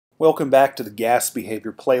Welcome back to the Gas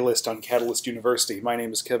Behavior playlist on Catalyst University. My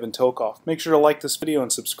name is Kevin Tokoph. Make sure to like this video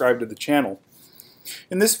and subscribe to the channel.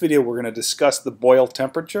 In this video we're going to discuss the Boyle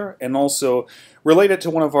temperature and also relate it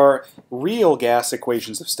to one of our real gas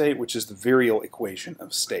equations of state, which is the Virial equation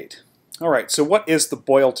of state. Alright, so what is the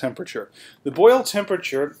Boyle temperature? The Boyle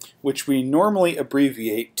temperature, which we normally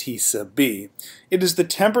abbreviate T sub B, it is the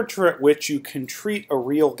temperature at which you can treat a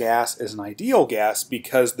real gas as an ideal gas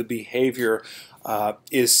because the behavior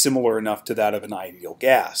is similar enough to that of an ideal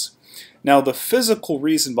gas. Now the physical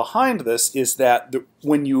reason behind this is that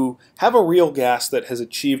when you have a real gas that has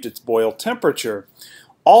achieved its Boyle temperature,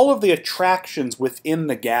 all of the attractions within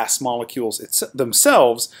the gas molecules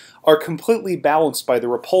themselves are completely balanced by the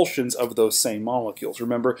repulsions of those same molecules.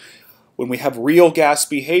 Remember, when we have real gas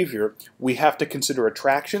behavior, we have to consider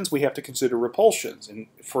attractions, we have to consider repulsions. And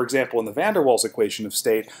for example, in the van der Waals equation of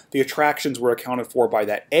state, the attractions were accounted for by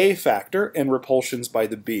that A factor and repulsions by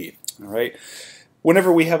the B. All right?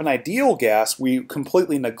 Whenever we have an ideal gas, we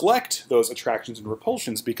completely neglect those attractions and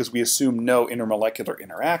repulsions because we assume no intermolecular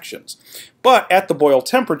interactions. But at the Boyle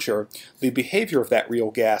temperature, the behavior of that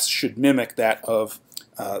real gas should mimic that of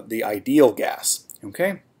the ideal gas.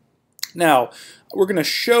 Okay? Now, we're going to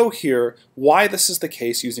show here why this is the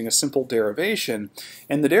case using a simple derivation,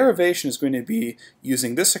 and the derivation is going to be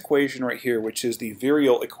using this equation right here, which is the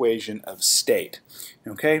Virial equation of state.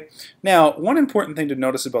 Okay? Now, one important thing to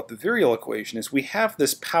notice about the Virial equation is we have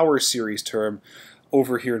this power series term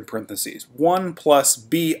over here in parentheses. 1 plus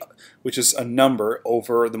B, which is a number,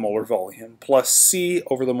 over the molar volume, plus C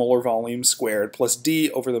over the molar volume squared, plus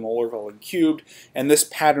D over the molar volume cubed, and this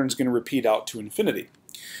pattern is going to repeat out to infinity.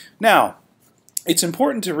 Now, it's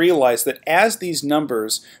important to realize that as these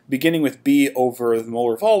numbers, beginning with B over the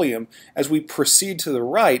molar volume, as we proceed to the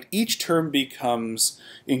right, each term becomes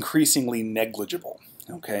increasingly negligible.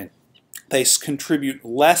 Okay? They contribute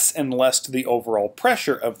less and less to the overall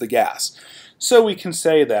pressure of the gas. So we can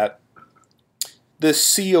say that this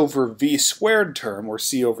C over V squared term, or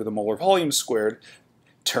C over the molar volume squared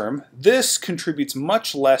term, this contributes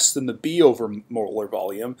much less than the B over molar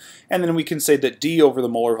volume, and then we can say that D over the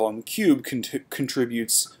molar volume cubed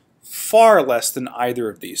contributes far less than either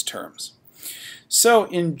of these terms. So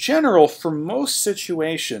in general, for most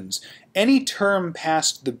situations, any term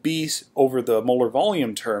past the B over the molar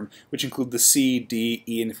volume term, which include the C, D,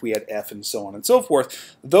 E, and if we had F and so on and so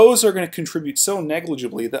forth, those are going to contribute so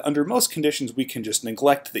negligibly that under most conditions we can just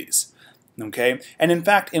neglect these. Okay? And in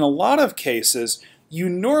fact, in a lot of cases, you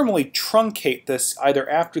normally truncate this either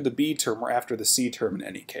after the B term or after the C term in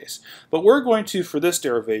any case. But we're going to, for this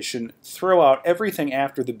derivation, throw out everything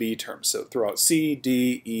after the B term. So throw out C,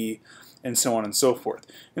 D, E, and so on and so forth.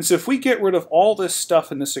 And so if we get rid of all this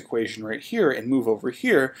stuff in this equation right here and move over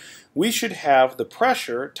here, we should have the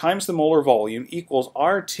pressure times the molar volume equals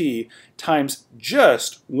RT times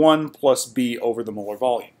just 1 plus B over the molar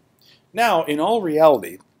volume. Now, in all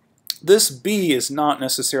reality, this B is not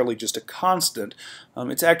necessarily just a constant.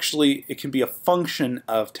 It can be a function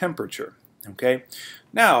of temperature. Okay?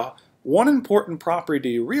 Now, one important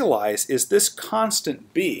property to realize is this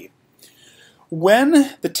constant B.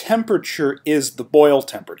 When the temperature is the Boyle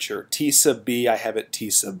temperature, T sub B, I have it T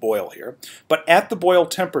sub Boyle here, but at the Boyle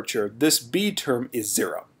temperature, this B term is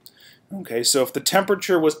 0. Okay, so if the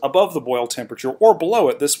temperature was above the Boyle temperature or below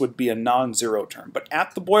it, this would be a non-zero term. But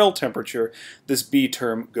at the Boyle temperature, this B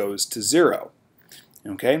term goes to 0.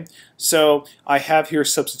 Okay, so I have here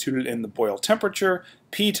substituted in the Boyle temperature.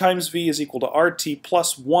 P times V is equal to RT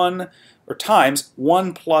plus 1, or times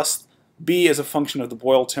 1 plus B as a function of the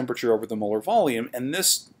Boyle temperature over the molar volume, and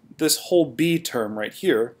this whole B term right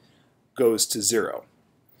here goes to 0.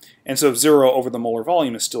 And so 0 over the molar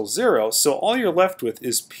volume is still 0, so all you're left with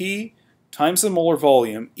is P times the molar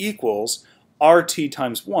volume equals RT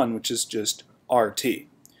times 1, which is just RT.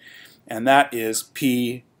 And that is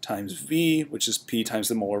P times V, which is P times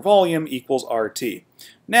the molar volume, equals RT.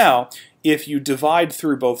 Now, if you divide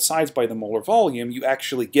through both sides by the molar volume, you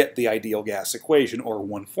actually get the ideal gas equation, or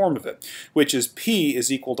one form of it, which is P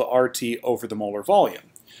is equal to RT over the molar volume.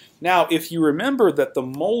 Now, if you remember that the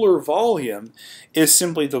molar volume is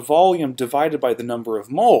simply the volume divided by the number of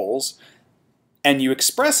moles, and you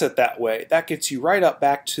express it that way, that gets you right up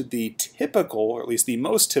back to the typical, or at least the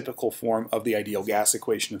most typical form of the ideal gas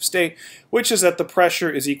equation of state, which is that the pressure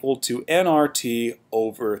is equal to nRT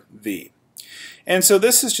over V. And so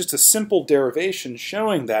this is just a simple derivation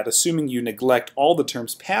showing that, assuming you neglect all the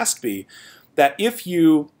terms past B, that if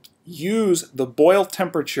you use the Boyle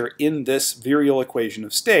temperature in this Virial equation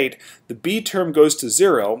of state, the B term goes to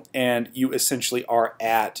 0, and you essentially are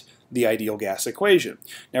at the ideal gas equation.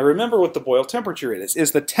 Now remember what the Boyle temperature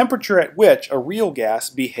is the temperature at which a real gas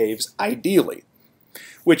behaves ideally,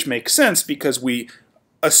 which makes sense because we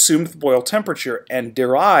assumed the Boyle temperature and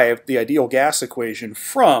derived the ideal gas equation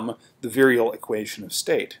from the virial equation of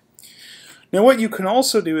state. Now what you can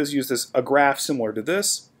also do is use a graph similar to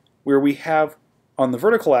this, where we have on the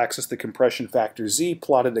vertical axis the compression factor Z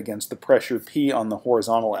plotted against the pressure P on the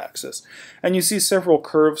horizontal axis. And you see several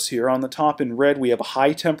curves here. On the top in red we have a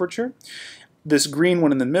high temperature. This green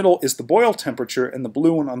one in the middle is the Boyle temperature, and the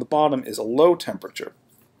blue one on the bottom is a low temperature.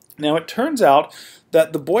 Now it turns out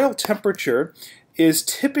that the Boyle temperature is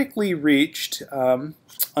typically reached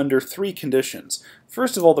under three conditions.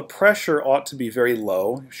 First of all, the pressure ought to be very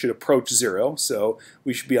low, it should approach zero, so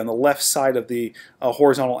we should be on the left side of the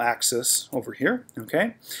horizontal axis over here,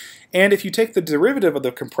 okay? And if you take the derivative of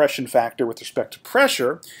the compression factor with respect to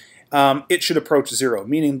pressure, it should approach zero,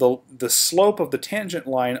 meaning the slope of the tangent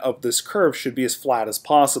line of this curve should be as flat as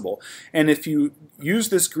possible. And if you use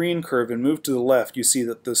this green curve and move to the left, you see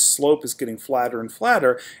that the slope is getting flatter and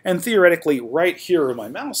flatter, and theoretically right here where my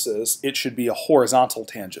mouse is, it should be a horizontal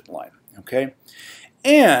tangent line, okay?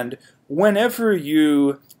 And whenever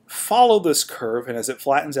you follow this curve, and as it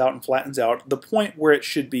flattens out and flattens out, the point where it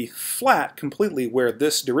should be flat completely, where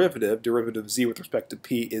this derivative Z with respect to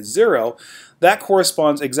P is zero, that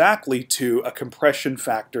corresponds exactly to a compression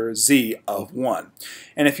factor Z of 1.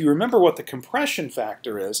 And if you remember what the compression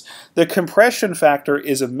factor is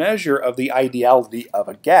a measure of the ideality of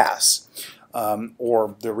a gas.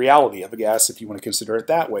 Or the reality of a gas, if you want to consider it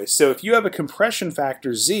that way. So if you have a compression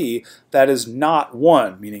factor Z that is not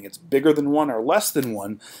 1, meaning it's bigger than 1 or less than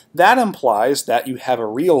 1, that implies that you have a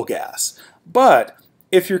real gas. But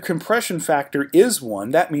if your compression factor is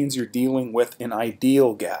 1, that means you're dealing with an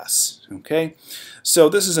ideal gas. Okay? So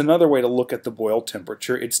this is another way to look at the Boyle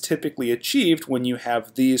temperature. It's typically achieved when you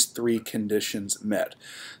have these three conditions met.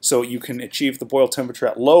 So you can achieve the Boyle temperature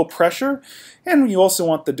at low pressure, and you also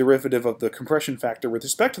want the derivative of the compression factor with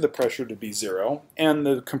respect to the pressure to be 0, and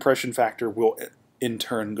the compression factor will in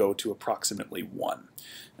turn go to approximately 1.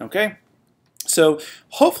 Okay? So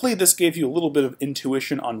hopefully this gave you a little bit of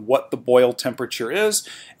intuition on what the Boyle temperature is,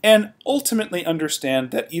 and ultimately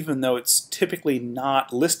understand that even though it's typically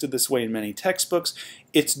not listed this way in many textbooks,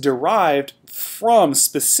 it's derived from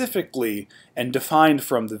specifically and defined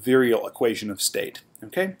from the virial equation of state.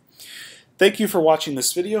 Okay? Thank you for watching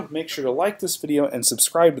this video. Make sure to like this video and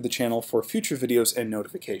subscribe to the channel for future videos and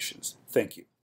notifications. Thank you.